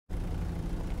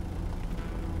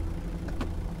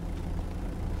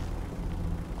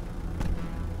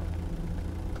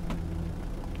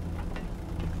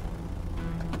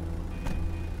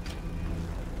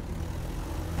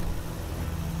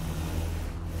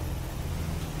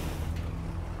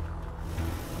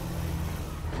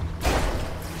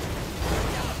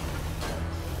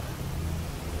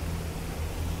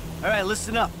right,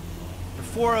 listen up. There are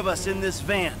 4 of us in this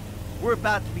van. We're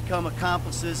about to become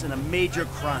accomplices in a major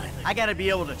crime. I gotta be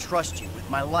able to trust you with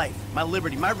my life, my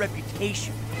liberty, my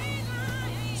reputation.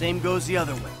 Same goes the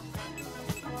other way.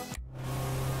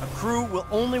 A crew will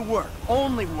only work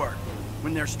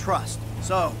when there's trust.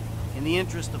 So, in the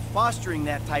interest of fostering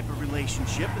that type of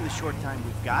relationship in the short time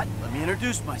we've got, let me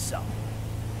introduce myself.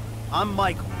 I'm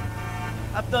Michael.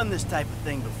 I've done this type of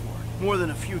thing before, more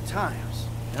than a few times,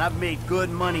 and I've made good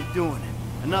money doing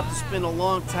it. Enough to spend a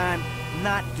long time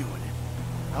not doing it.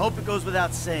 I hope it goes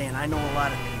without saying, I know a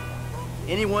lot of people.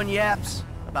 Anyone yaps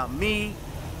about me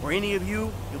or any of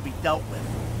you, you'll be dealt with.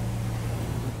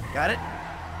 Got it?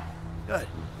 Good.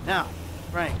 Now,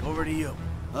 Frank, over to you.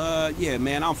 Yeah,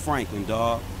 man, I'm Franklin,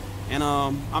 dawg. And,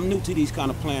 I'm new to these kind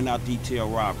of planned out detail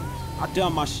robberies. I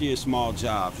done my share of small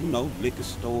jobs, you know, liquor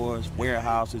stores,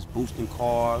 warehouses, boosting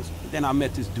cars. But then I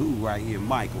met this dude right here,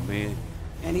 Michael, man.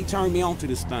 And he turned me on to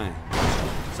this thing.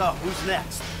 So, who's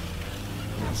next?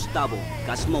 Gustavo,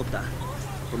 Gasmota.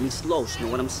 From East Los, know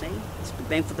what I'm saying? It's the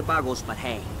bang for the barros, but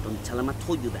hey, don't tell him I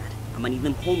told you that. I might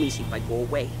even homies if I go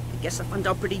away. I guess I found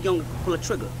out pretty young I could pull a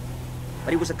trigger.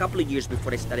 But it was a couple of years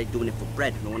before I started doing it for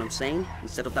bread, know what I'm saying?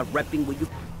 Instead of that repping where you...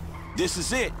 This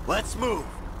is it. Let's move.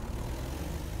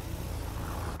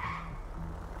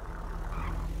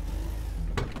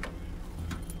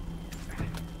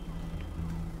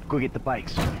 Go get the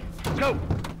bikes. Let's go!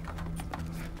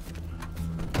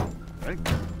 Right.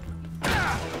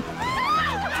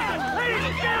 Ladies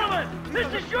and gentlemen,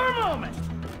 this is your moment!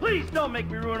 Please don't make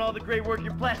me ruin all the great work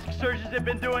your plastic surgeons have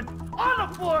been doing. On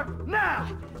the floor, now!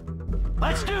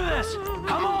 Let's do this!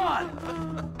 Come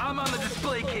on! I'm on the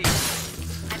display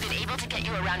case. I've been able to get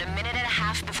you around a minute and a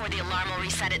half before the alarm will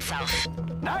reset itself.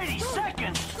 90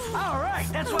 seconds? All right,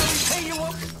 that's why we pay you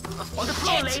up. On the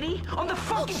floor, lady! On the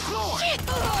fucking floor!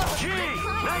 Gee,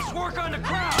 nice work on the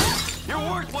crowd. You're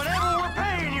worth whatever we're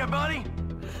paying you, buddy.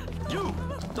 You!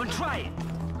 Don't try it!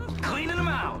 Cleaning them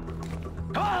out!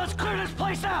 Come on, let's clear this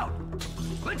place out.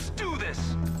 Let's do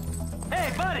this!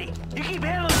 Hey, buddy, you keep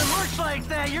handling the merch like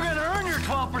that, you're gonna earn your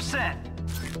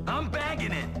 12%. I'm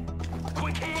bagging it!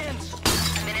 Quick hands!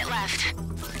 A minute left.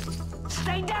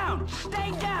 Stay down!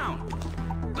 Stay down!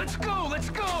 Let's go! Let's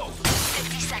go!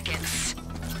 50 seconds.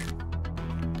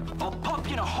 I'll pop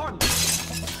you in a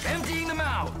heartbeat! Emptying them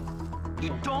out!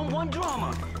 You don't want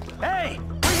drama! Hey,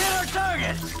 we hit our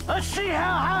target. Let's see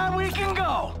how high we can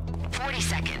go. 40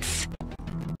 seconds.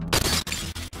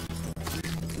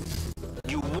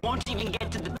 You won't even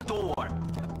get to the door!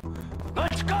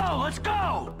 Let's go, let's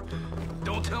go.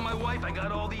 Don't tell my wife I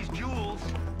got all these jewels!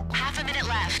 Half a minute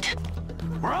left.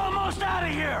 We're almost out of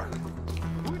here.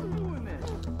 We're doing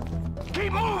this!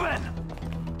 Keep moving.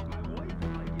 My wife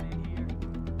might get in here.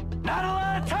 Not a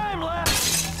lot of time left.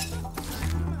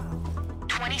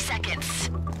 20 seconds.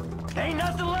 Ain't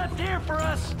nothing left here for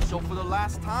us. So for the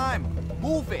last time,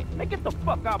 move it. Man, get the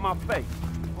fuck out my face.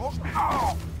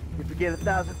 Oh. You forget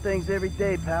 1,000 things every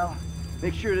day, pal.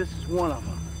 Make sure this is one of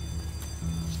them.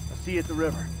 I'll see you at the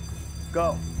river.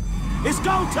 Go. It's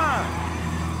go time!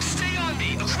 Stay on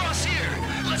me! Across here!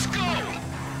 Let's go!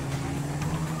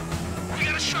 We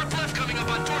got a sharp left coming up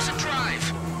on Dorset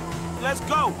Drive! Let's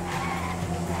go!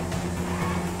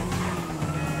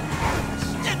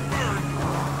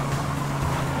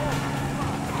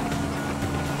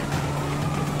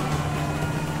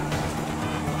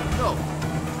 No.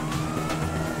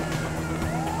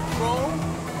 Roll.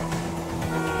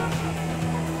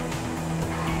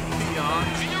 Beyond.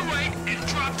 To your right and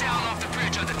drop down off the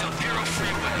bridge on the Del Perro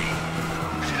Freeway.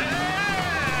 Yeah!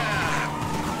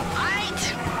 Right!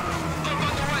 Up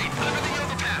on the right, under the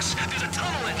overpass, there's a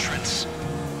tunnel entrance.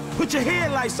 Put your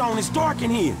headlights on, it's dark in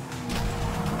here.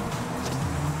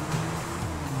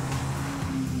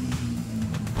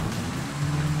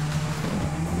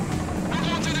 We're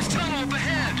going through this tunnel up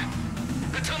ahead.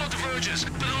 The tunnel diverges,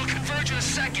 but it'll converge in a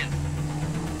second.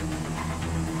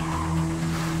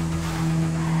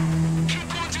 Keep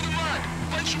going through the mud.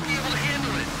 Bike should be able to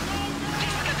handle it. At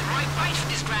least we got the right bikes for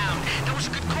this ground. That was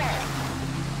a good call.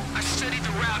 I studied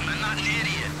the route and I'm not an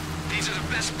idiot. These are the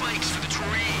best bikes for the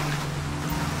terrain.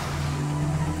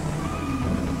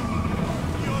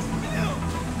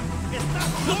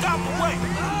 Look out the way!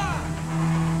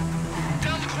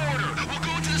 Down the corridor. We'll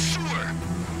go into the sewer.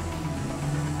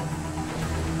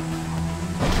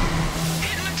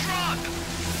 Into the truck.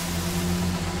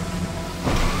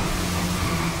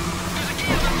 There's a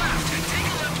key on the left. Take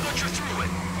a left once you're through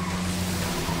it.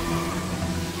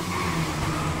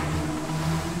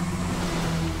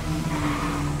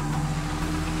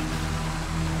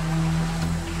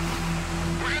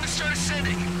 We're gonna start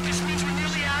ascending. This means we're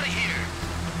nearly out of here.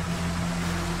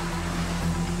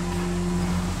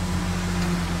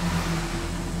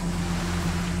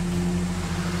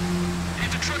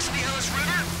 trucks in the Ellis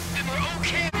River, then we're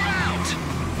okay out.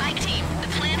 Bike team, the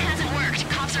plan hasn't worked.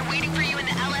 Cops are waiting for you in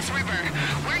the LS River.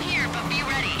 We're here, but be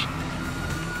ready.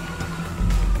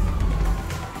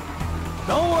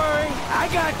 Don't worry, I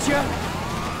got you.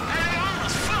 Hey, Arnold,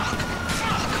 fuck!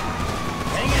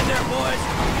 Hang in there, boys.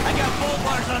 I got bolt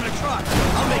bars on the truck.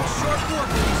 I'll make short work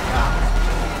of these cops.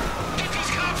 Get these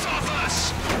cops off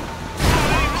us!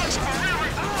 There ain't much of a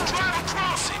river. Drive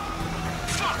across it.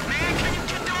 Fuck, man, can you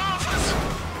get them off us?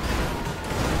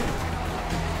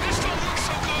 This don't look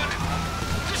so good.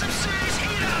 There's some serious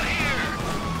heat out here.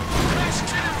 Crashing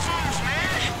to the fools,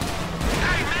 man.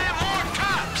 Hey, man, more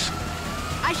cops.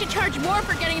 I should charge more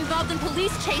for getting involved in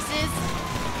police chases.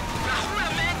 Now, hold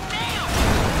up, man, damn!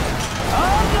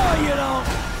 Oh, no, you don't.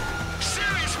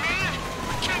 Serious, man.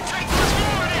 We can't take much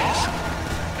more of this.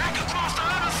 Back across the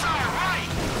other side, right?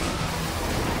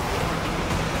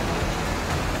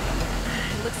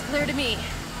 Looks clear to me.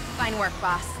 Fine work,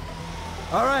 boss.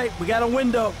 All right, we got a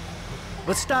window.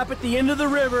 Let's stop at the end of the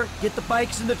river, get the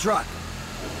bikes in the truck.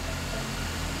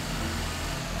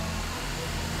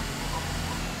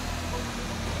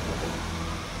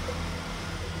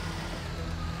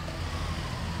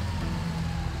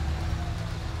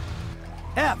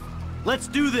 F, let's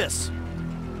do this.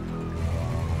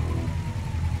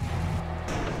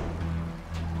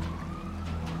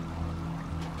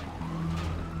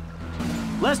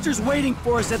 Lester's waiting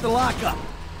for us at the lockup.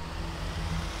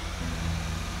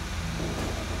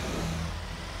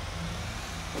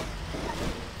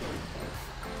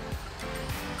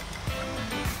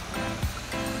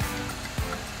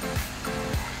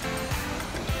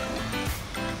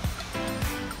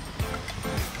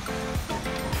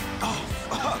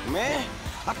 Man,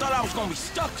 I thought I was gonna be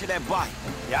stuck to that bike.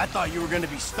 Yeah, I thought you were gonna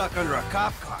be stuck under a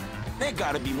cop car. There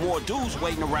gotta be more dudes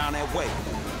waiting around that way.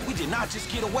 We did not just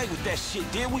get away with that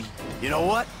shit, did we? You know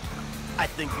what? I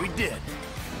think we did.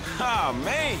 Ah,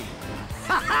 man.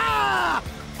 Ha ha!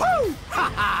 Woo!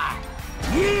 Ha ha!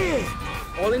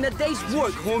 Yeah! All in a day's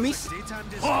work, homies.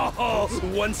 Oh,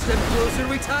 one step closer to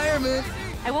retirement.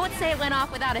 I won't say it went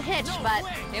off without a hitch, but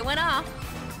it went off.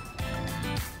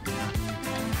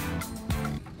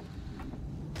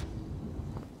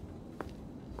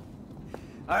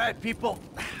 All right, people.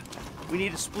 We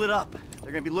need to split up.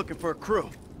 They're gonna be looking for a crew.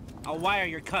 I'll wire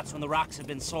your cuts when the rocks have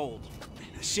been sold.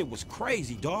 That shit was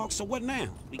crazy, dog. So what now?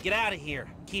 We get out of here.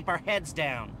 Keep our heads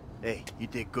down. Hey, you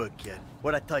did good, kid.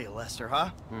 What'd I tell you, Lester,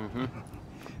 huh? Mm-hmm. All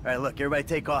right, look, everybody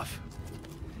take off.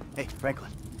 Hey,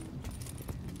 Franklin.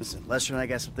 Listen, Lester and I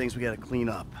got some things we gotta clean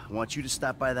up. I want you to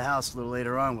stop by the house a little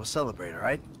later on. We'll celebrate, all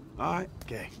right? All right.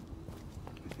 Okay.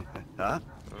 Huh?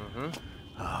 Mm-hmm.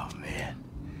 Oh, man.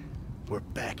 We're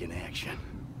back in action.